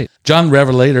 you're right. John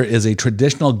Revelator is a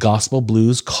traditional gospel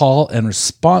blues call and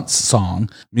response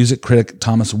song. Music critic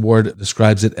Thomas Ward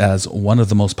describes it as one of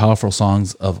the most powerful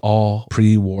songs of all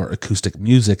pre-war acoustic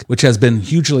music, which has been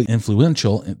hugely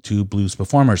influential to blues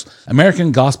performers.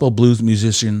 American gospel blues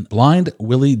musician Blind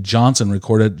Willie Johnson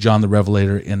recorded John the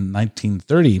Revelator in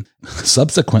 1930.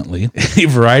 Subsequently, a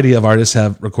variety of artists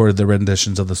have recorded their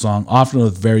renditions of the song, often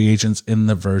with variations in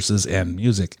the verses and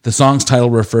music. The song's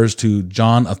title refers to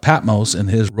John of Patmos and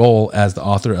his role as the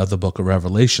author of the Book of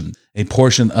Revelation. A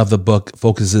portion of the book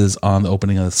focuses on the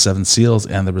opening of the 7 seals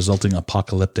and the resulting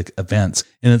apocalyptic events.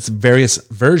 In its various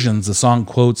versions, the song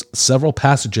quotes several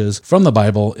passages from the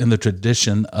Bible in the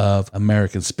tradition of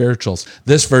American spirituals.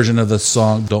 This version of the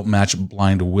song don't match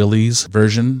Blind Willie's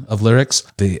version of lyrics.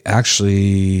 They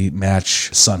actually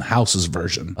match Son House's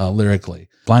version lyrically.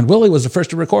 Blind Willie was the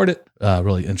first to record it.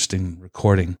 Really interesting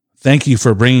recording. Thank you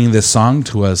for bringing this song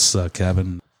to us,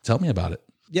 Kevin. Tell me about it.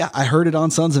 Yeah, I heard it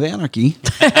on Sons of Anarchy,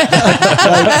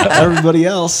 like everybody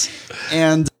else.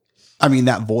 And I mean,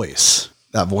 that voice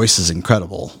is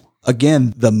incredible.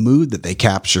 Again, the mood that they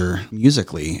capture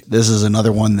musically, this is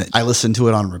another one that I listen to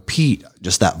it on repeat.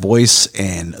 Just that voice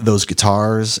and those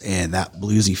guitars and that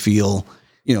bluesy feel.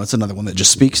 You know, it's another one that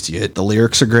just speaks to you. The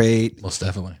lyrics are great. Most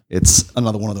definitely. It's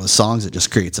another one of those songs that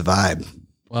just creates a vibe.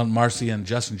 Well, Marcy and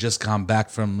Justin just come back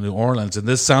from New Orleans, and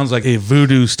this sounds like a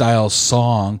voodoo-style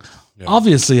song. Yeah.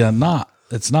 Obviously,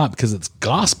 it's not because it's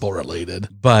gospel related,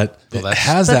 but it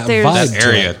has that vibe. That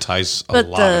area ties a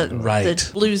lot.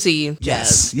 The bluesy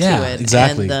jazz to it.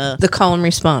 Exactly. And the call and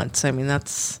response. I mean,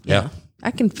 that's,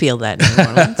 I can feel that in New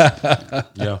Orleans.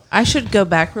 Yeah. I should go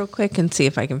back real quick and see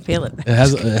if I can feel it. It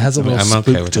has a little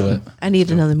spook to it. I need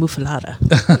another muffalata.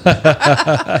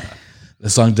 The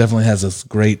song definitely has this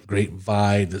great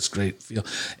vibe, this great feel.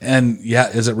 And yeah,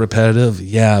 is it repetitive?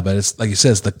 Yeah, but it's like you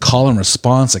said, it's the call and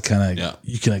response that kind of,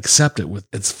 you can accept it with,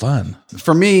 it's fun.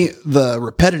 For me, the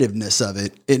repetitiveness of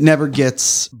it never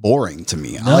gets boring to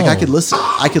me. No. Like I could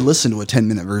listen to a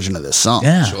 10-minute version of this song.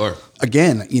 Yeah. Sure.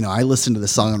 Again, I listen to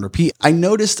this song on repeat. I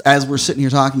noticed as we're sitting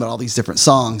here talking about all these different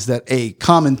songs that a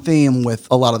common theme with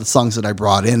a lot of the songs that I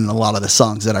brought in and a lot of the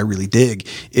songs that I really dig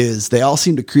is they all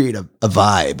seem to create a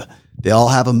vibe. They all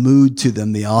have a mood to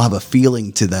them. They all have a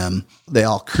feeling to them. They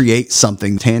all create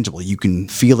something tangible. You can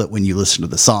feel it when you listen to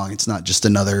the song. It's not just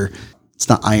it's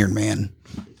not Iron Man,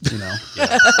 you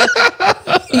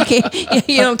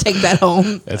don't take that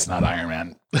home. It's not Iron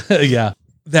Man. Yeah.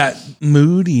 That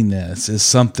moodiness is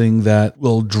something that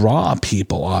will draw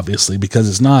people, obviously, because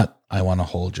it's not, I want to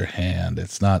hold your hand.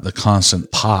 It's not the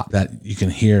constant pop that you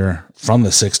can hear from the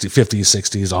 60s, 50s,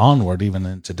 60s onward, even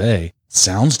in today.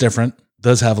 Sounds different.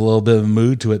 Does have a little bit of a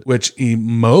mood to it, which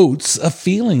emotes a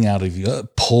feeling out of you,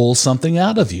 it pulls something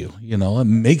out of you, it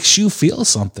makes you feel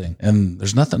something. And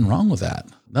there's nothing wrong with that.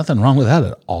 Nothing wrong with that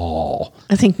at all.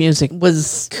 I think music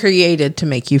was created to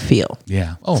make you feel.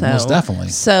 Yeah. Oh, most definitely.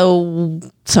 So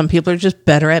some people are just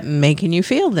better at making you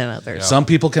feel than others. Yeah. Some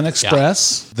people can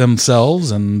express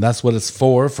themselves, and that's what it's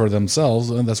for themselves,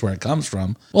 and that's where it comes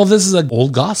from. Well, this is an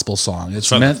old gospel song.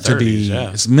 It's meant to be.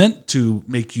 It's meant to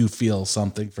make you feel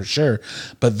something for sure.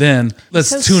 But then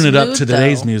let's tune it up to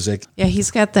today's music. Yeah,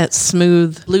 he's got that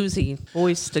smooth bluesy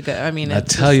voice to go. I mean, I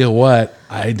tell you what,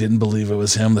 I didn't believe it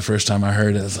was him the first time I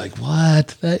heard it. I was like,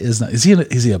 what? That is not. Is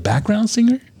he a background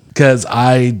singer? Because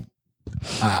I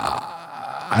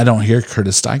don't hear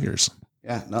Curtis Stigers.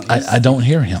 Yeah, I don't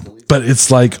hear him. But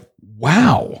it's like,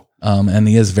 wow. And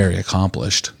he is very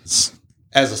accomplished.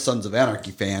 As a Sons of Anarchy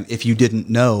fan, if you didn't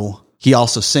know, he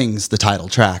also sings the title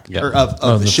track of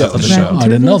the show. I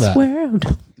didn't know that.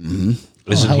 Mm-hmm.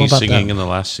 Isn't he singing in the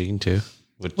last scene too?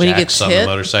 With when Jax he gets on hit? the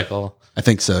motorcycle? I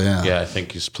think so, yeah. Yeah, I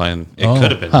think he's playing. It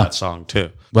could have been that song too.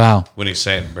 Wow. when he's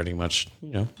saying pretty much,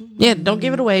 Yeah, don't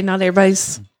give it away. Not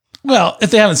everybody's. Well,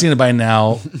 if they haven't seen it by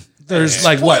now, there's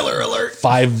like Spoiler alert.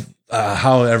 5,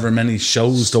 however many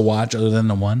shows to watch other than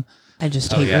the one. I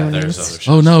just hate ruining there's this. other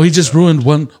shows. Oh no, he just ruined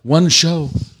one show.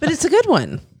 But it's a good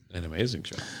one. An amazing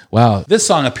show. Wow. This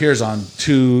song appears on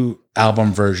 2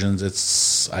 album versions.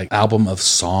 It's like album of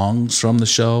songs from the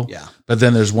show. Yeah. But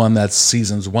then there's one that's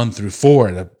seasons 1 through 4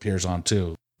 it appears on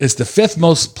too. It's the 5th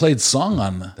most played song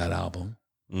on that album.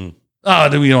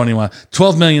 Oh, we don't even want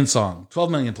 12 million song,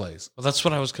 12 million plays. Well, that's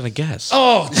what I was going to guess.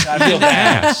 Oh, I feel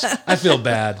bad. I feel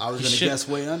bad. I was going to guess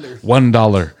way under.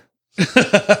 $1.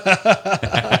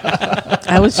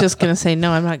 I was just going to say,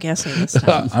 no, I'm not guessing this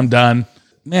time. I'm done.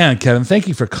 Man, Kevin, thank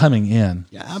you for coming in.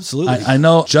 Yeah, absolutely. I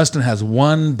know Justin has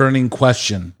one burning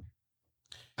question.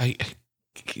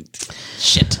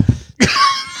 Shit.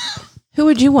 Who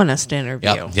would you want us to interview?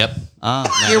 Yep.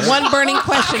 Your one burning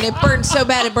question. It burned so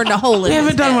bad it burned a hole in We his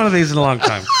haven't done head. one of these in a long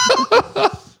time.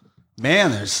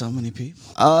 Man, there's so many people.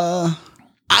 I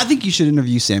think you should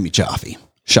interview Sammy Chaffee.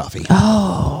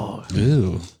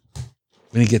 Ooh.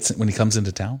 When he comes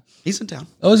into town? He's in town.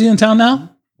 Oh, is he in town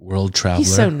now? World traveler.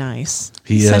 He's so nice.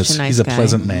 He He's is. such a nice He's a guy.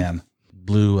 pleasant man.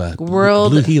 Blue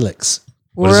World- Helix.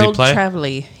 What does he World play? traveler.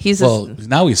 He's Well,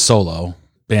 now he's solo.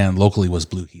 Band locally was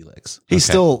Blue Helix. He's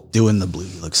still doing the Blue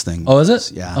Helix thing. Oh, is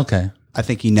it? Yeah. Okay. I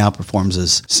think he now performs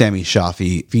as Sammy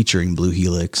Chaffee featuring Blue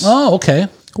Helix. Oh, okay.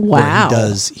 where wow.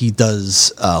 He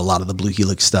does a lot of the Blue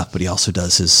Helix stuff, but he also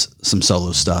does some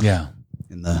solo stuff. Yeah.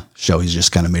 In the show, he's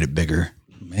just kind of made it bigger.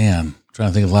 Man, trying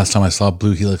to think of the last time I saw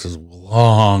Blue Helix was a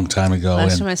long time ago.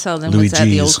 Last and time I saw them Louis was at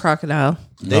the old G's. Crocodile.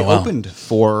 They Oh, wow. opened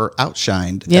for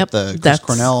Outshined Yep, at the Chris that's-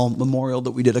 Cornell Memorial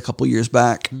that we did a couple years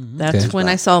back. That's Okay. when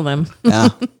I saw them. Yeah.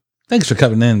 Thanks for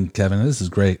coming in, Kevin. This is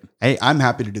great. Hey, I'm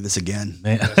happy to do this again.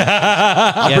 Man.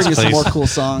 I'll Yes, bring you some please. more cool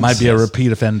songs. Might be a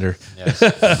repeat offender. Yes.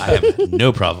 I have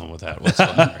no problem with that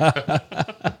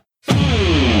whatsoever.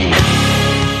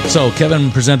 So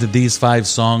Kevin presented these 5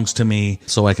 songs to me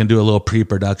so I can do a little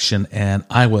pre-production, and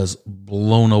I was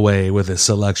blown away with his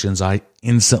selections. I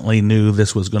instantly knew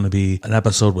this was going to be an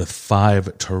episode with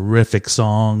 5 terrific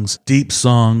songs, deep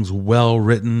songs,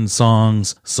 well-written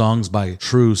songs, songs by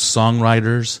true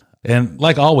songwriters. And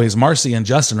like always, Marcy and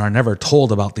Justin are never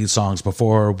told about these songs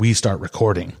before we start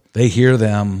recording. They hear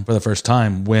them for the first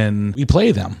time when we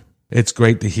play them. It's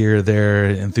great to hear their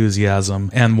enthusiasm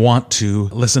and want to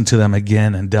listen to them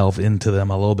again and delve into them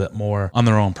a little bit more on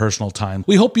their own personal time.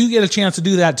 We hope you get a chance to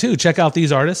do that too. Check out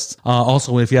these artists.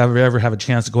 Also, if you ever have a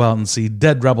chance to go out and see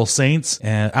Dead Rebel Saints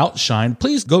and Outshine,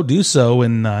 please go do so.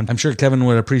 And I'm sure Kevin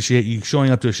would appreciate you showing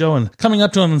up to a show and coming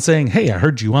up to him and saying, "Hey, I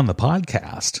heard you on the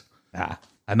podcast."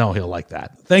 I know he'll like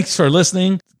that. Thanks for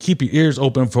listening. Keep your ears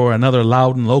open for another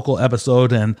Loud and Local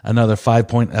episode and another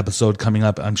 5-point episode coming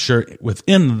up, I'm sure,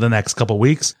 within the next couple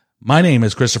weeks. My name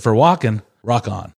is Christopher Walken. Rock on.